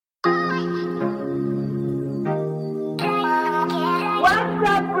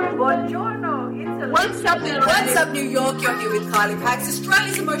What's up, New York? You're here with Kylie Pax,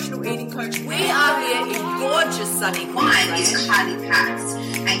 Australia's emotional eating coach. We are here in gorgeous sunny Queensland. Is Kylie Pax.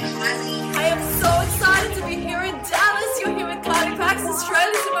 And Kylie... I am so excited to be here in Dallas. You're here with Kylie Pax,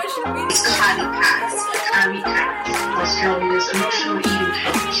 Australia's emotional eating coach. Kylie Pax. Kylie Pax. Australia's emotional eating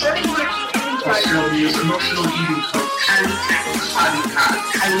coach. Australia's emotional eating coach. Kylie Pax. Kylie Pax.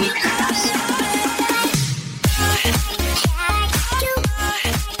 Kylie Pax.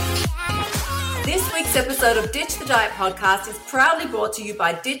 This week's episode of Ditch the Diet podcast is proudly brought to you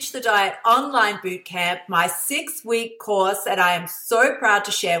by Ditch the Diet Online Bootcamp, my 6-week course that I am so proud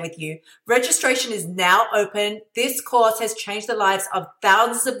to share with you. Registration is now open. This course has changed the lives of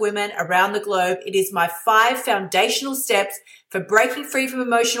thousands of women around the globe. It is my 5 foundational steps for breaking free from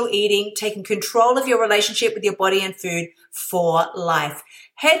emotional eating, taking control of your relationship with your body and food for life.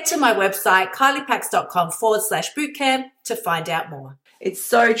 Head to my website, kyliepax.com/bootcamp to find out more. It's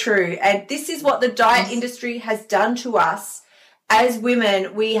so true. And this is what the diet industry has done to us. As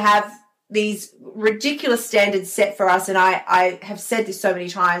women, we have these ridiculous standards set for us. And I have said this so many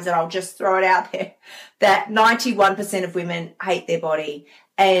times, and I'll just throw it out there, that 91% of women hate their body.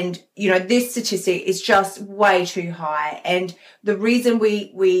 And, you know, this statistic is just way too high. And the reason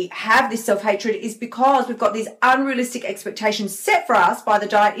we have this self-hatred is because we've got these unrealistic expectations set for us by the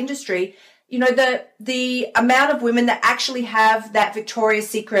diet industry. You know, the amount of women that actually have that Victoria's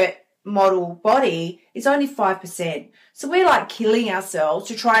Secret model body is only 5%. So we're like killing ourselves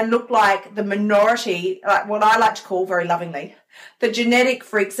to try and look like the minority, like what I like to call very lovingly, the genetic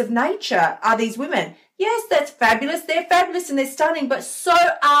freaks of nature are these women. Yes, that's fabulous. They're fabulous and they're stunning, but so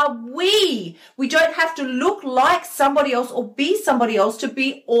are we. We don't have to look like somebody else or be somebody else to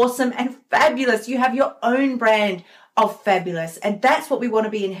be awesome and fabulous. You have your own brand of fabulous, and that's what we want to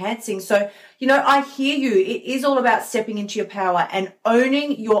be enhancing. So, you know, I hear you. It is all about stepping into your power and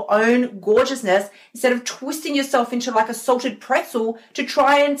owning your own gorgeousness instead of twisting yourself into like a salted pretzel to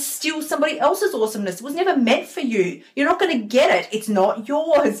try and steal somebody else's awesomeness. It was never meant for you. You're not going to get it. It's not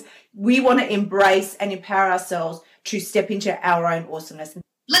yours. We want to embrace and empower ourselves to step into our own awesomeness.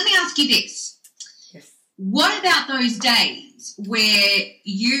 Let me ask you this. Yes. What about those days where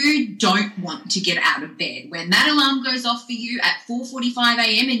you don't want to get out of bed, when that alarm goes off for you at 4:45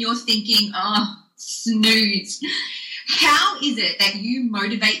 a.m. and you're thinking, oh, snooze? How is it that you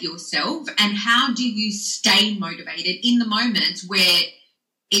motivate yourself, and how do you stay motivated in the moments where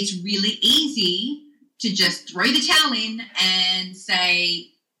it's really easy to just throw the towel in and say,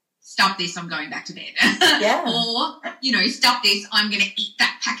 stuff this, I'm going back to bed. Yeah. Or, you know, stuff this, I'm going to eat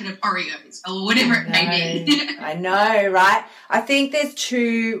that packet of Oreos or whatever it may be. I know, right? I think there's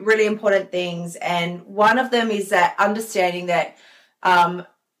 2 really important things. And one of them is that understanding that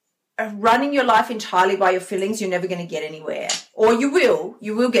running your life entirely by your feelings, you're never going to get anywhere. Or you will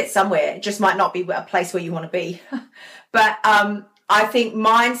get somewhere. It just might not be a place where you want to be. But I think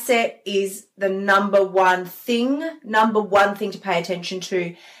mindset is the number one thing to pay attention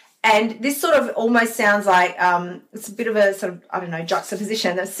to. And this sort of almost sounds like it's a bit of a sort of, I don't know,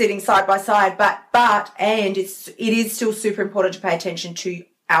 juxtaposition that's sitting side by side, but it is still super important to pay attention to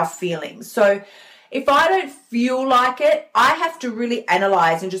our feelings. So if I don't feel like it, I have to really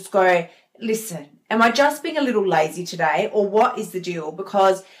analyze and just go, listen, am I just being a little lazy today, or what is the deal?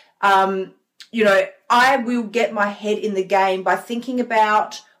 Because, you know, I will get my head in the game by thinking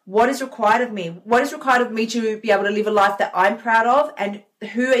about what is required of me. What is required of me to be able to live a life that I'm proud of, and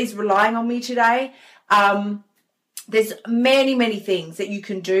who is relying on me today? There's many, many things that you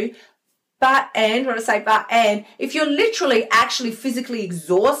can do. But if you're literally actually physically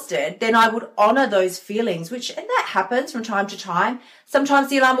exhausted, then I would honor those feelings, and that happens from time to time. Sometimes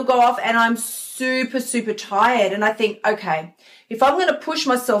the alarm will go off and I'm super, super tired. And I think, okay, if I'm going to push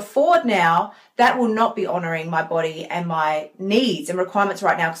myself forward now, that will not be honoring my body and my needs and requirements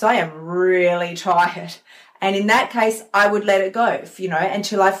right now, because I am really tired. And in that case, I would let it go, you know,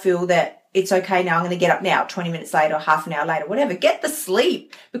 until I feel that it's okay now. I'm going to get up now, 20 minutes later, half an hour later, whatever. Get the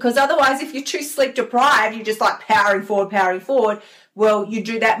sleep, because otherwise, if you're too sleep deprived, you're just like powering forward. Well,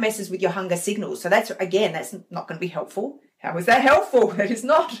 that messes with your hunger signals. So that's not going to be helpful. How is that helpful? It is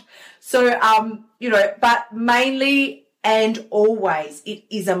not. So, you know, but mainly and always, it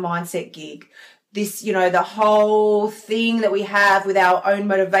is a mindset gig. This, you know, the whole thing that we have with our own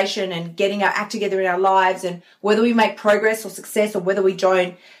motivation and getting our act together in our lives, and whether we make progress or success or whether we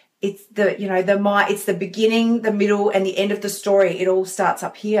don't, it's it's the beginning, the middle, and the end of the story. It all starts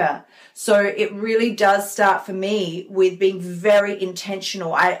up here. So it really does start for me with being very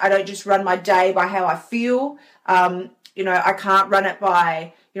intentional. I don't just run my day by how I feel. You know, I can't run it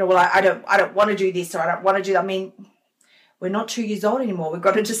by, you know, well, I don't want to do this, or I don't want to do that. I mean, we're not 2 years old anymore. We've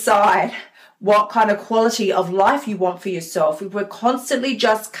got to decide what kind of quality of life you want for yourself. If we're constantly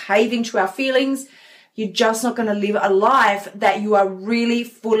just caving to our feelings, you're just not going to live a life that you are really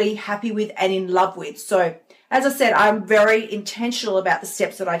fully happy with and in love with. So as I said, I'm very intentional about the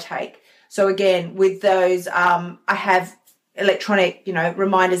steps that I take. So again, with those, I have electronic,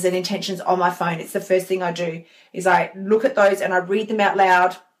 reminders and intentions on my phone. It's the first thing I do is I look at those and I read them out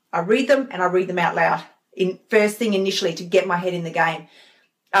loud. I read them and I read them out loud first thing initially to get my head in the game.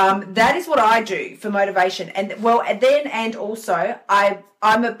 That is what I do for motivation. And also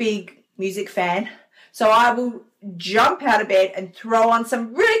I'm a big music fan. So I will jump out of bed and throw on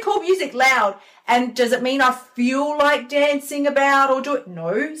some really cool music loud. And does it mean I feel like dancing about or do it?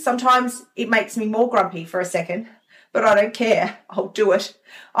 No. Sometimes it makes me more grumpy for a second, but I don't care. I'll do it.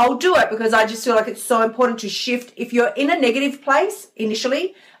 I'll do it because I just feel like it's so important to shift. If you're in a negative place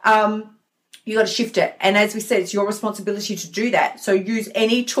initially, you got to shift it. And as we said, it's your responsibility to do that. So use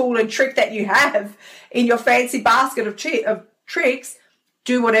any tool and trick that you have in your fancy basket of tricks.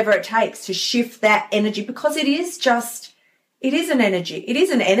 Do whatever it takes to shift that energy, because it is an energy. It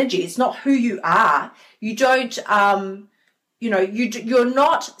is an energy. It's not who you are. You don't, you're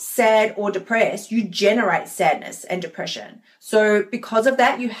not sad or depressed. You generate sadness and depression. So because of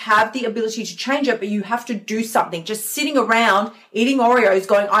that, you have the ability to change it, but you have to do something. Just sitting around eating Oreos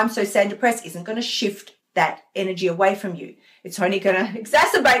going, I'm so sad and depressed, isn't going to shift that energy away from you. It's only going to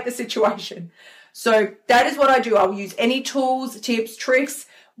exacerbate the situation. So that is what I do. I'll use any tools, tips, tricks,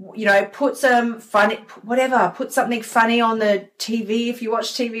 put some funny, whatever, put something funny on the TV. If you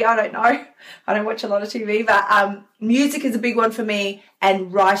watch TV, I don't know. I don't watch a lot of TV, but music is a big one for me,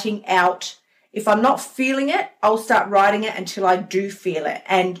 and writing out. If I'm not feeling it, I'll start writing it until I do feel it.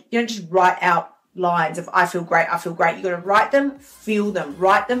 And you don't just write out lines of I feel great, I feel great. You've got to write them, feel them,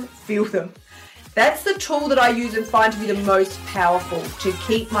 write them, feel them. That's the tool that I use and find to be the most powerful to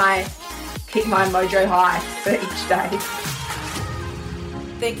keep my mojo high for each day.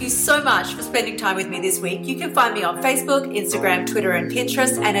 Thank you so much for spending time with me this week. You can find me on Facebook, Instagram, Twitter, and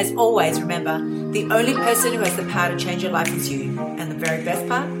Pinterest. And as always, remember, the only person who has the power to change your life is you. And the very best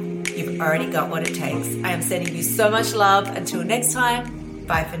part, you've already got what it takes. I am sending you so much love. Until next time,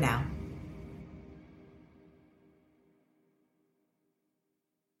 bye for now.